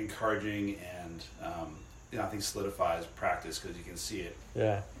just encouraging, and I think solidifies practice, because you can see it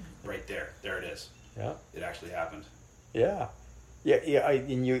right there. There it is. Yeah. It actually happened. Yeah.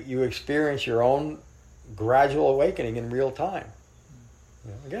 And you experience your own gradual awakening in real time.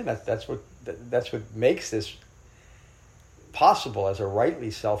 Again, that's what makes this possible as a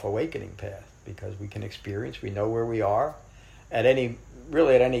rightly self-awakening path, because we can experience, we know where we are at any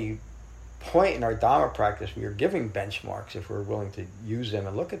really at any point in our Dharma practice, we are giving benchmarks if we're willing to use them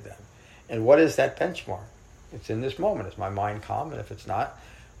and look at them. And what is that benchmark? It's in this moment. Is my mind calm? And if it's not,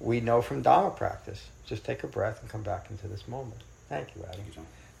 we know from Dharma practice. Just take a breath and come back into this moment. Thank you, Adam. Thank you, John.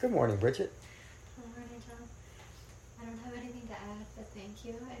 Good morning, Bridget. Good morning, John. I don't have anything to add, but thank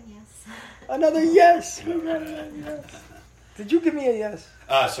you, and yes. Another yes. We got another yes. Did you give me a yes?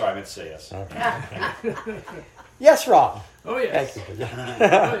 Sorry, I meant to say yes. Okay. Yes, Ron. Oh, yes. Thank you, Bridget. Oh,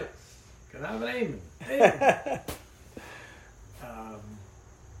 yes. Can I have an amen? Amen.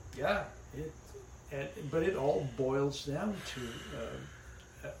 Yeah, but it all boils down to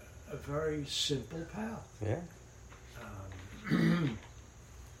a very simple path. Yeah.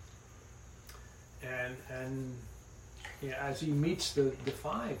 And yeah, as he meets the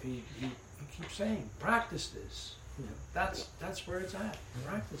five, he keeps saying, practice this. You know, that's where it's at.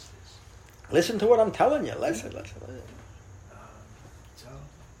 Practice this. Listen to what I'm telling you. Listen. So,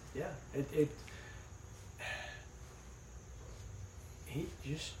 yeah, he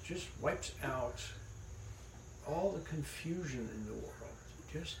just wipes out all the confusion in the world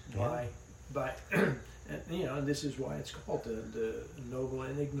just by and you know, and this is why it's called the noble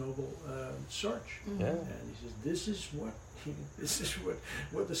and ignoble search. Yeah. And he says this is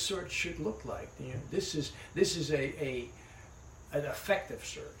what the search should look like. You know, this is an effective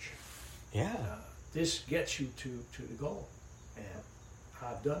search. Yeah. This gets you to the goal, and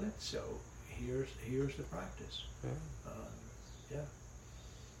I've done it. So here's the practice. Yeah.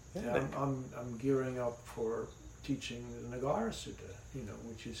 Yeah, I'm gearing up for teaching the Nagara Sutta, you know,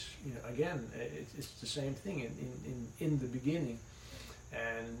 which is, you know, again, it's the same thing in the beginning,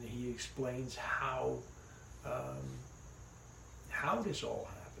 and he explains how this all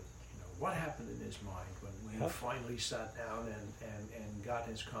happened. You know, what happened in his mind when he finally sat down and got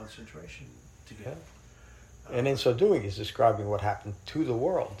his concentration together. Yeah. And in so doing, he's describing what happened to the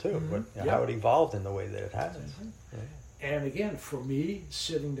world too, how it evolved in the way that it has. Mm-hmm. Yeah. And again, for me,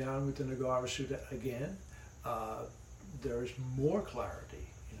 sitting down with the Nagara Sutta again, there's more clarity,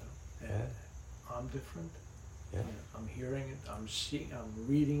 you know. And I'm different. Yeah. You know, I'm hearing it. I'm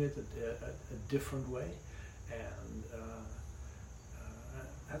reading it a different way, and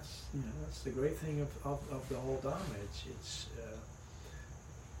that's the great thing of the whole Dharma. It's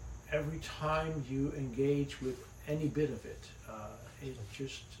every time you engage with any bit of it, it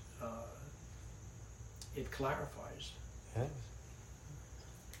just it clarifies. Yeah.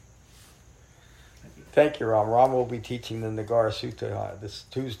 Thank you, Ram. Ram will be teaching the Nagara Sutta this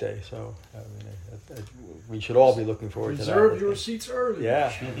Tuesday, so I mean, we should all be looking forward to that. Reserve your seats early. Yeah.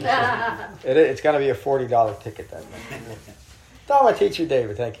 It's going to be a $40 ticket that night. Dharma teacher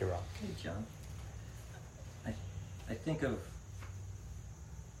David. Thank you, Ram. Hey, John. I think of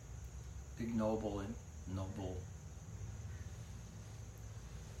ignoble and noble,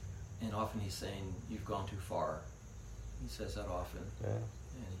 and often he's saying, you've gone too far. He says that often, and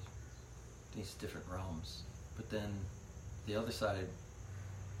these different realms. But then the other side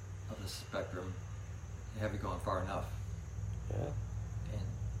of the spectrum, have you gone far enough? Yeah. And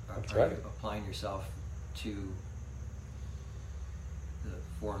are you applying yourself to the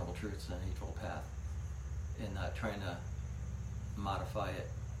Four Noble Truths and Eightfold Path, and not trying to modify it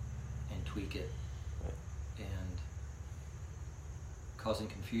and tweak it, and causing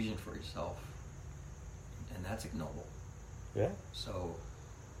confusion for yourself, and that's ignoble. Yeah. So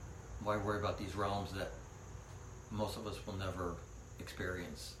why worry about these realms that most of us will never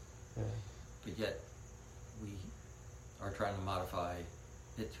experience? Yeah. But yet we are trying to modify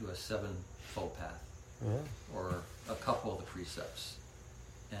it to a sevenfold path, or a couple of the precepts,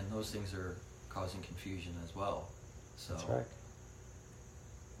 and those things are causing confusion as well. So that's right.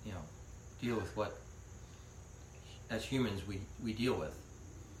 You know, deal with what as humans we deal with.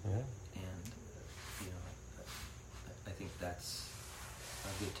 Yeah. And you know, I think that's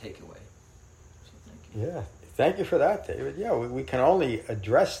a good takeaway. So thank you. Yeah, thank you for that, David. Yeah, we can only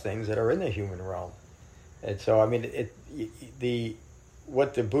address things that are in the human realm, and so I mean,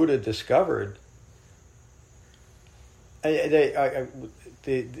 what the Buddha discovered.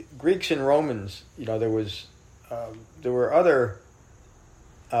 The Greeks and Romans, you know, there were other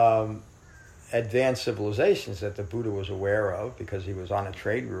advanced civilizations that the Buddha was aware of because he was on a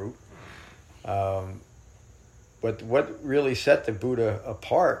trade route. But what really set the Buddha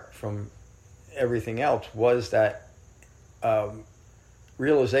apart from everything else was that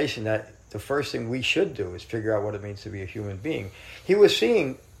realization that the first thing we should do is figure out what it means to be a human being. He was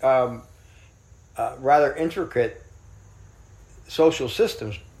seeing rather intricate social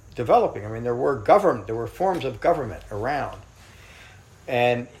systems developing. I mean, there were forms of government around,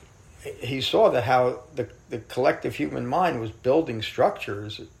 and he saw that how the collective human mind was building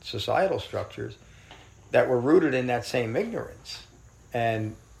structures, societal structures, that were rooted in that same ignorance.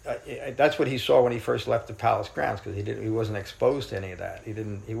 And that's what he saw when he first left the palace grounds, because he wasn't exposed to any of that. He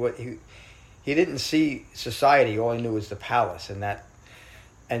didn't see society. All he knew was the palace,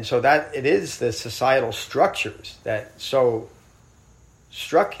 and so that it is the societal structures that so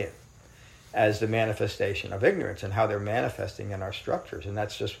struck him as the manifestation of ignorance, and how they're manifesting in our structures, and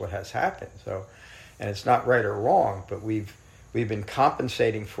that's just what has happened. So, and it's not right or wrong, but we've been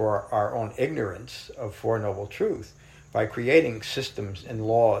compensating for our own ignorance of Four Noble Truth by creating systems and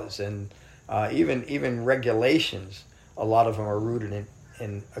laws and even regulations. A lot of them are rooted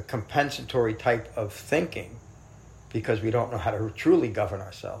in a compensatory type of thinking, because we don't know how to truly govern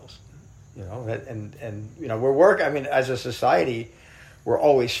ourselves. And we're I mean, as a society, we're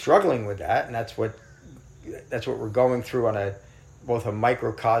always struggling with that, and that's what we're going through on both a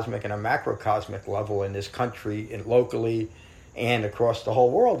microcosmic and a macrocosmic level in this country, and locally, and across the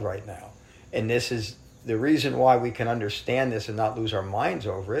whole world right now. And this is the reason why we can understand this and not lose our minds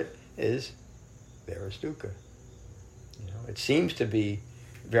over it. Is there is dukkha. It seems to be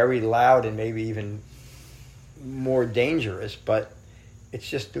very loud and maybe even more dangerous, but it's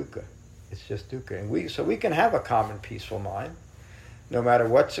just dukkha. It's just dukkha, and we can have a calm and peaceful mind, no matter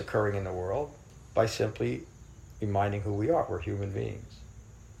what's occurring in the world, by simply reminding who we are. We're human beings,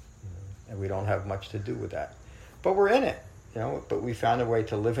 and we don't have much to do with that, but we're in it. But we found a way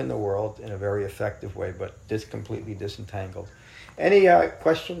to live in the world in a very effective way, but completely disentangled. Any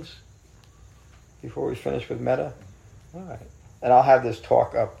questions before we finish with metta? All right, and I'll have this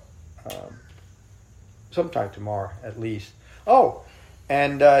talk up sometime tomorrow at least. Oh,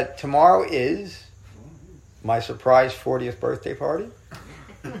 and tomorrow is my surprise 40th birthday party.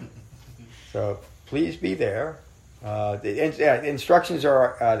 So please be there. The instructions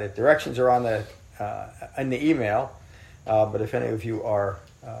are, the directions are on in the email. But if any of you are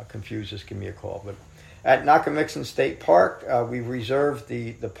confused, just give me a call. But at Nakamixon State Park, we've reserved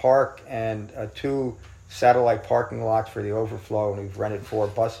the park and 2 satellite parking lots for the overflow, and we've rented 4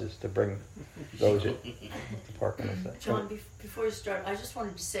 buses to bring those to park in. John, before you start, I just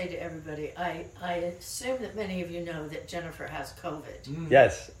wanted to say to everybody, I assume that many of you know that Jennifer has COVID.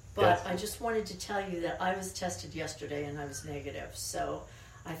 Yes. But yes. I just wanted to tell you that I was tested yesterday and I was negative, so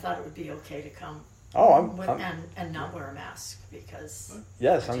I thought it would be okay to come. And not wear a mask, because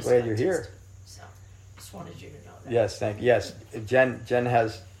yes, I'm glad you're here. So just wanted you to know that. Yes, thank you. Yes, Jen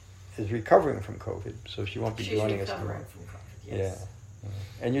is recovering from COVID, so she won't be joining us tomorrow. From COVID, yes. Yeah,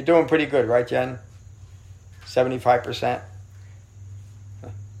 and you're doing pretty good, right, Jen? 75%. All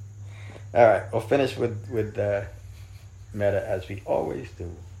right, we'll finish with metta as we always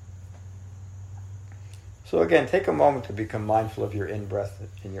do. So again, take a moment to become mindful of your in-breath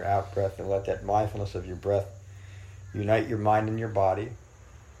and your out-breath, and let that mindfulness of your breath unite your mind and your body.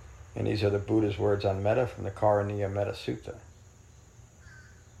 And these are the Buddha's words on metta from the Karaniya Metta Sutta.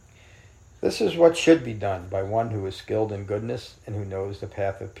 This is what should be done by one who is skilled in goodness and who knows the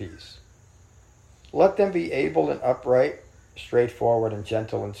path of peace. Let them be able and upright, straightforward and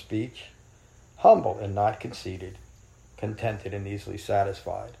gentle in speech, humble and not conceited, contented and easily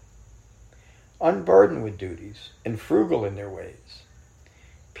satisfied, unburdened with duties, and frugal in their ways,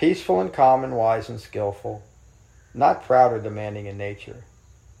 peaceful and calm and wise and skillful, not proud or demanding in nature.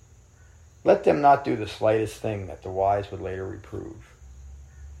 Let them not do the slightest thing that the wise would later reprove.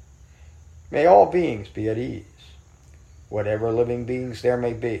 May all beings be at ease, whatever living beings there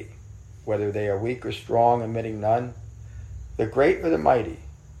may be, whether they are weak or strong, omitting none, the great or the mighty,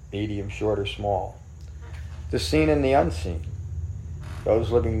 medium, short, or small, the seen and the unseen,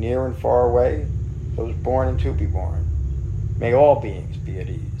 those living near and far away, those born and to be born. May all beings be at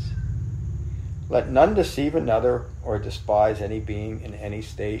ease. Let none deceive another or despise any being in any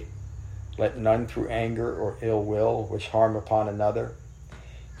state. Let none through anger or ill will wish harm upon another.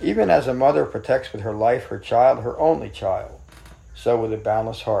 Even as a mother protects with her life her child, her only child, so with a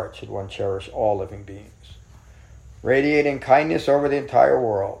boundless heart should one cherish all living beings. Radiating kindness over the entire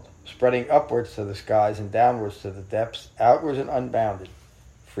world, spreading upwards to the skies and downwards to the depths, outwards and unbounded,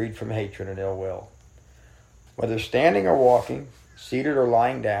 freed from hatred and ill will. Whether standing or walking, seated or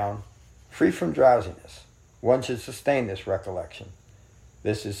lying down, free from drowsiness, one should sustain this recollection.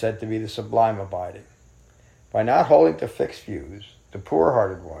 This is said to be the sublime abiding. By not holding to fixed views, the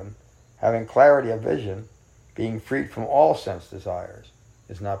poor-hearted one, having clarity of vision, being freed from all sense desires,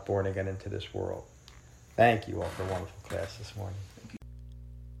 is not born again into this world. Thank you all for a wonderful class this morning.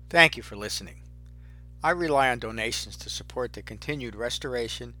 Thank you for listening. I rely on donations to support the continued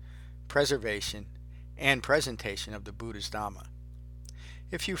restoration, preservation, and presentation of the Buddha's Dhamma.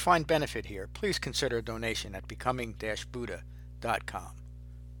 If you find benefit here, please consider a donation at becoming-buddha.com.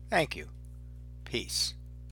 Thank you. Peace.